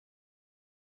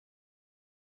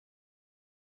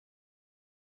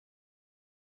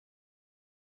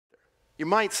You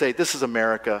might say, this is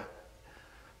America.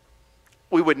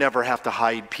 We would never have to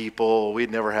hide people.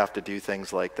 We'd never have to do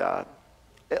things like that.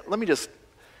 Let me just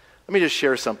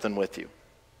share something with you.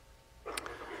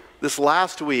 This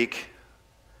last week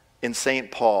in St.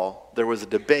 Paul, there was a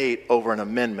debate over an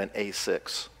amendment,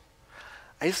 A6.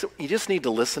 You just need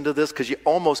to listen to this because you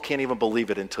almost can't even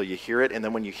believe it until you hear it, and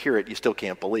then when you hear it, you still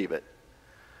can't believe it.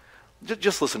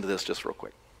 Just listen to this just real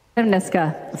quick.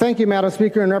 Niska. Thank you, Madam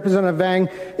Speaker and Representative Vang.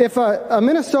 If a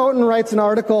Minnesotan writes an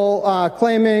article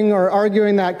claiming or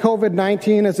arguing that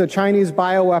COVID-19 is a Chinese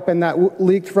bioweapon that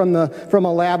leaked from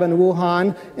a lab in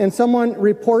Wuhan, and someone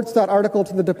reports that article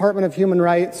to the Department of Human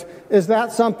Rights, is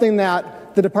that something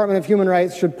that the Department of Human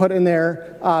Rights should put in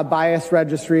their bias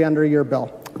registry under your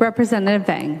bill? Representative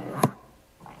Vang.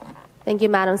 Thank you,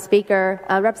 Madam Speaker.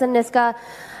 Representative Niska,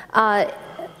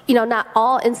 not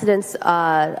all incidents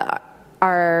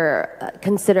are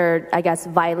considered, I guess,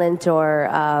 violent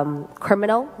or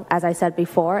criminal, as I said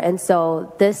before. And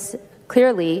so this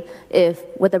clearly,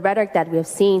 with the rhetoric that we have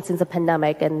seen since the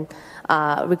pandemic and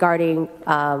regarding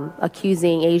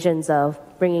accusing Asians of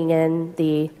bringing in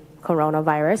the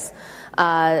coronavirus,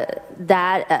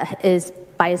 that is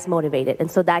bias motivated. And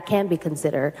so that can be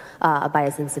considered a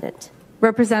bias incident.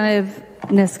 Representative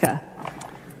Niska.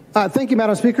 Thank you,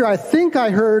 Madam Speaker. I think I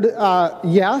heard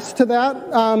yes to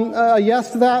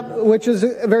that, which is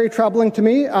very troubling to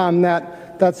me,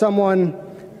 that someone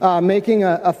making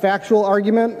a factual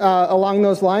argument along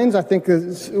those lines, I think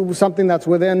is something that's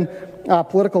within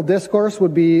political discourse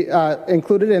would be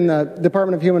included in the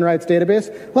Department of Human Rights database.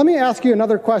 Let me ask you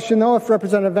another question, though, if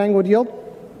Representative Vang would yield.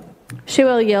 She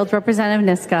will yield. Representative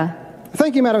Niska.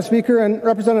 Thank you, Madam Speaker. And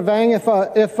Representative Vang, if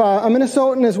a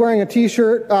Minnesotan is wearing a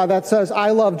T-shirt that says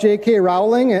 "I love J.K.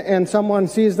 Rowling" and someone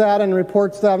sees that and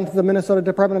reports them to the Minnesota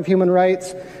Department of Human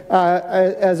Rights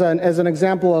as an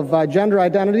example of gender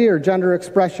identity or gender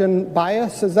expression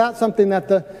bias, is that something that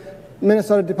the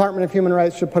Minnesota Department of Human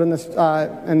Rights should put in this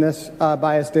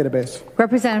bias database?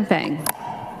 Representative Vang.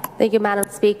 Thank you, Madam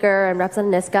Speaker and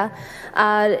Representative Niska.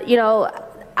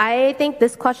 I think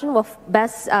this question will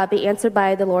best be answered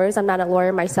by the lawyers. I'm not a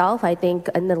lawyer myself. I think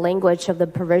in the language of the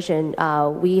provision,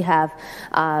 we have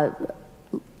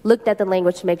looked at the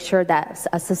language to make sure that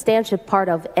a substantial part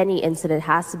of any incident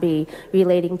has to be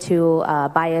relating to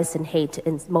bias and hate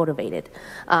and motivated.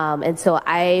 And so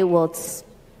I will,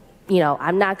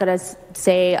 I'm not going to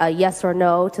say a yes or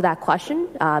no to that question.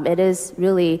 It is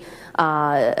really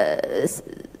up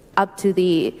to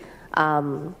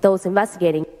those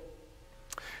investigating.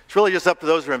 It's really just up to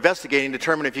those who are investigating to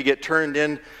determine if you get turned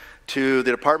in to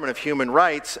the Department of Human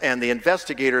Rights and the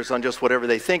investigators on just whatever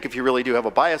they think, if you really do have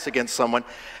a bias against someone.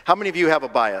 How many of you have a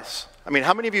bias? I mean,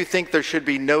 how many of you think there should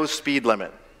be no speed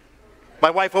limit? My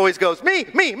wife always goes, me.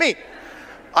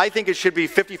 I think it should be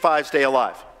 55, stay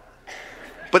alive.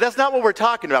 But that's not what we're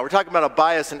talking about. We're talking about a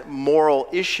bias in moral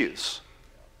issues.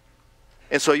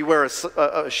 And so you wear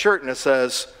a shirt and it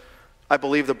says, I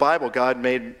believe the Bible, God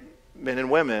made men and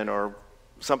women, or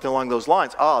something along those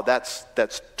lines.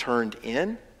 That's turned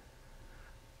in,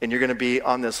 and you're going to be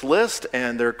on this list,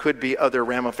 and there could be other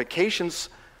ramifications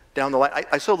down the line.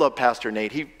 I so love Pastor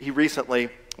Nate. He recently,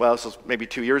 well, this was maybe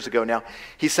 2 years ago now,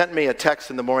 he sent me a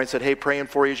text in the morning and said, hey, praying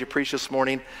for you as you preach this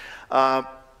morning.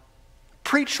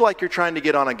 Preach like you're trying to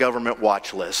get on a government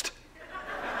watch list.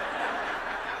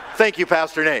 Thank you,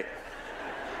 Pastor Nate.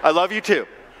 I love you too.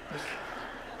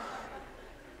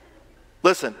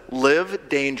 Listen, live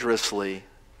dangerously.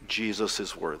 Jesus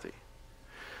is worthy.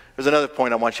 There's another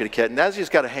point I want you to get, and that's you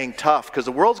just got to hang tough, because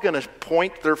the world's going to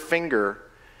point their finger.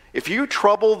 If you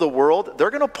trouble the world,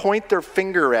 they're going to point their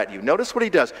finger at you. Notice what he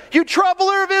does. You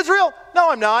troubler of Israel.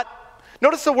 No, I'm not.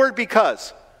 Notice the word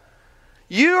because.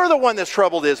 You are the one that's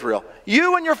troubled Israel.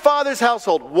 You and your father's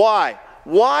household. Why?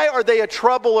 Why are they a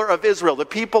troubler of Israel, the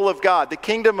people of God, the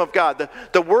kingdom of God?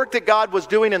 The work that God was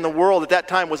doing in the world at that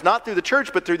time was not through the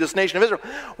church, but through this nation of Israel.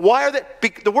 Why are they?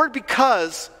 The word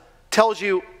because tells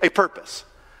you a purpose.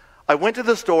 I went to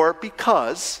the store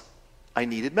because I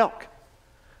needed milk.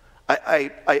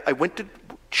 I went to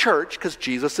church because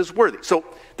Jesus is worthy. So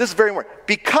this is very important.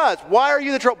 Because, why are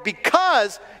you the trouble?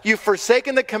 Because you've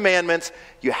forsaken the commandments,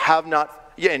 you have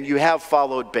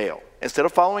followed Baal. Instead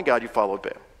of following God, you followed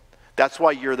Baal. That's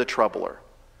why you're the troubler.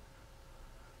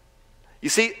 You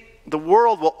see, the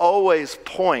world will always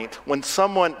point when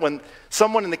someone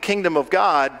in the kingdom of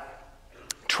God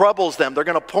troubles them, they're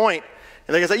going to point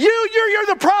and they're going to say, you're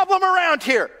the problem around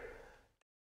here.